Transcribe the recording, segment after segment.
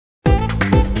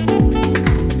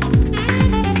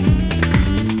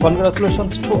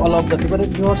Congratulations to all of the favorite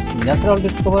viewers, Natural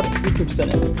Discover YouTube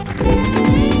channel.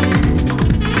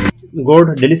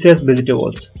 Gourd, delicious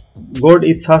vegetables. Gourd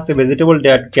is such a vegetable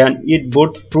that can eat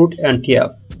both fruit and herb.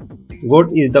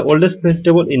 Gourd is the oldest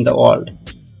vegetable in the world.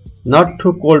 Not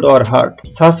too cold or hot.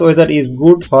 Such weather is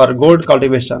good for gourd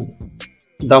cultivation.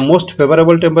 The most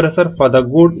favorable temperature for the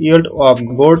good yield of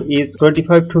gourd is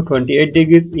 25 to 28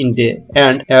 degrees in day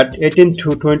and at 18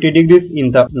 to 20 degrees in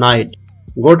the night.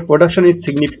 Gourd production is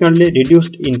significantly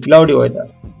reduced in cloudy weather.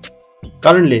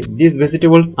 Currently, these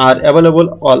vegetables are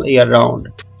available all year round.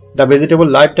 The vegetable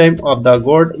lifetime of the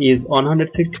gourd is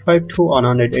 165 to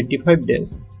 185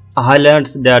 days.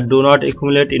 Highlands that do not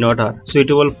accumulate in water,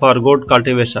 suitable for gourd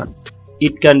cultivation.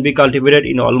 It can be cultivated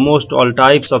in almost all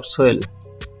types of soil.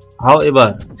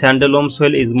 However, sandy loam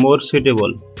soil is more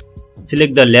suitable.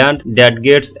 Select the land that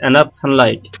gets enough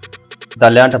sunlight. The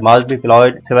land must be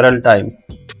plowed several times.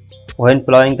 When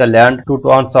plowing the land, 2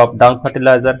 tons of dung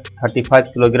fertilizer, 35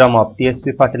 kg of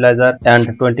TSP fertilizer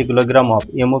and 20 kg of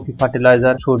MOP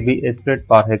fertilizer should be sprayed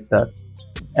per hectare.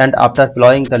 And after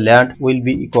plowing, the land will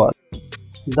be equal.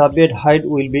 The bed height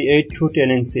will be 8 to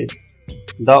 10 inches.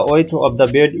 The width of the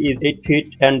bed is 8 feet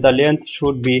and the length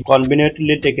should be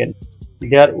conveniently taken.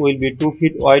 There will be 2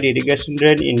 feet wide irrigation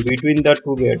drain in between the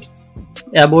two beds.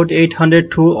 About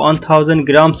 800 to 1000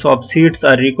 grams of seeds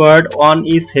are required on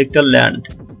each hectare land.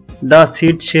 The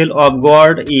seed shell of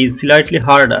gourd is slightly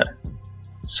harder.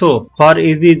 So, for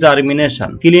easy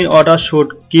germination, clean water should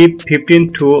keep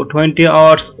 15 to 20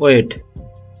 hours wet.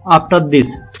 After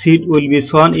this, seed will be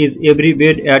sown in every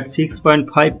bed at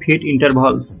 6.5 feet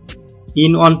intervals.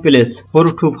 In one place, 4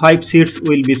 to 5 seeds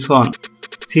will be sown.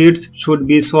 Seeds should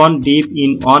be sown deep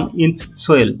in 1 inch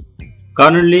soil.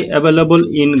 Currently available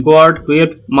in gourd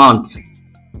 12 months.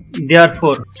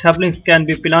 Therefore, saplings can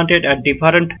be planted at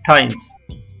different times.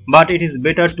 But it is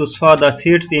better to sow the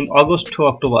seeds in August to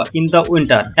October in the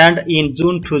winter and in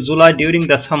June to July during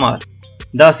the summer.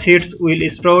 The seeds will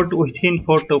sprout within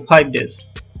 4 to 5 days.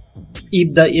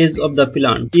 If the age of the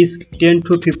plant is 10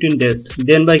 to 15 days,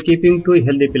 then by keeping 2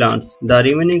 healthy plants, the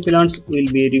remaining plants will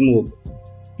be removed.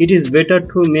 It is better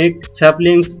to make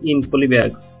saplings in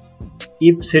polybags.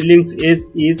 If seedlings age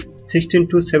is 16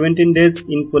 to 17 days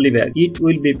in polybag, it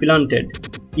will be planted.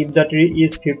 If the tree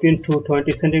is 15 to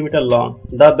 20 cm long,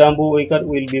 the bamboo wicker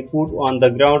will be put on the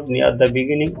ground near the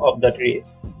beginning of the tree.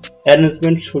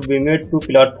 Arrangement should be made to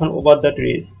platform over the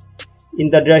trees. In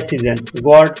the dry season,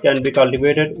 gourd can be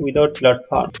cultivated without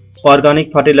platform.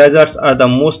 Organic fertilizers are the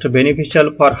most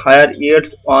beneficial for higher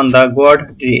yields on the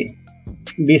gourd tree.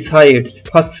 Besides,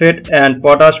 phosphate and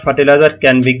potash fertilizer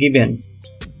can be given.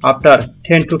 After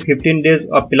 10 to 15 days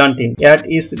of planting, at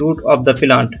each root of the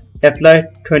plant, apply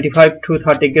 25 to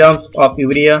 30 grams of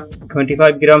urea,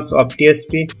 25 grams of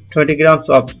TSP, 20 grams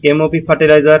of MOP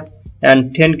fertilizer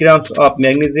and 10 grams of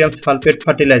magnesium sulfate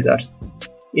fertilizers.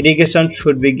 Irrigation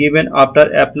should be given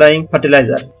after applying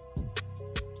fertilizer.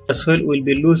 The soil will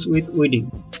be loose with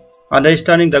weeding.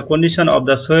 Understanding the condition of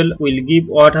the soil will give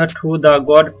water to the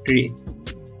gourd tree.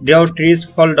 Drought trees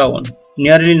fall down.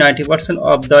 Nearly 90%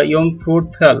 of the young fruit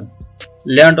fell.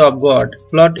 Land of gourd,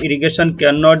 flood irrigation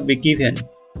cannot be given.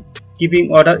 Keeping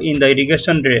water in the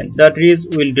irrigation drain, the trees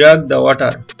will drag the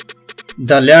water.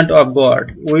 The land of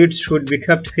gourd, weeds should be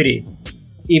kept free.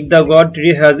 If the gourd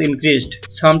tree has increased,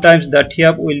 sometimes the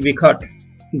tip will be cut.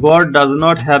 Gourd does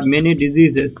not have many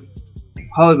diseases.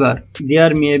 However,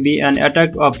 there may be an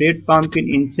attack of red pumpkin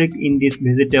insect in this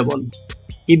vegetable.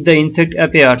 If the insect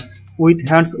appears, with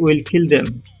hands will kill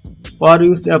them, or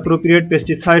use appropriate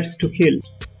pesticides to kill.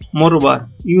 Moreover,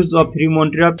 use of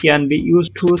pheromone trap can be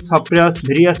used to suppress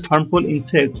various harmful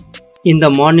insects. In the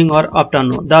morning or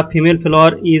afternoon, the female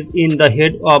flower is in the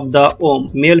head of the womb.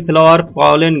 Male flower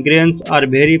pollen grains are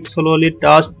very slowly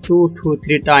touched 2 to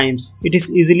 3 times. It is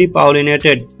easily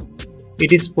pollinated.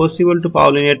 It is possible to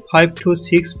pollinate 5 to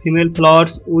 6 female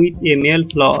flowers with a male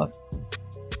flower.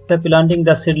 After planting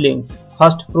the seedlings,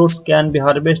 first fruits can be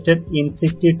harvested in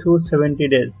 60 to 70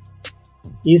 days.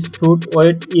 Each fruit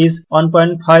weight is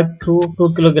 1.5 to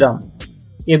 2 kg.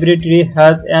 Every tree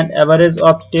has an average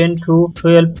of 10 to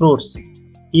 12 fruits.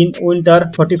 In winter,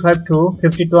 45 to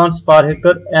 50 tons per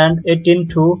hectare and 18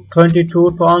 to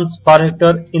 22 tons per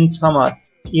hectare in summer.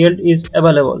 Yield is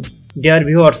available. Dear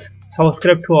viewers,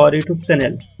 subscribe to our YouTube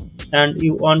channel and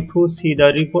you want to see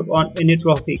the report on any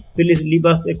topic, please leave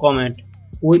us a comment.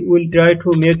 We will try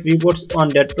to make reports on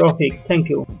that topic. Thank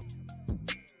you.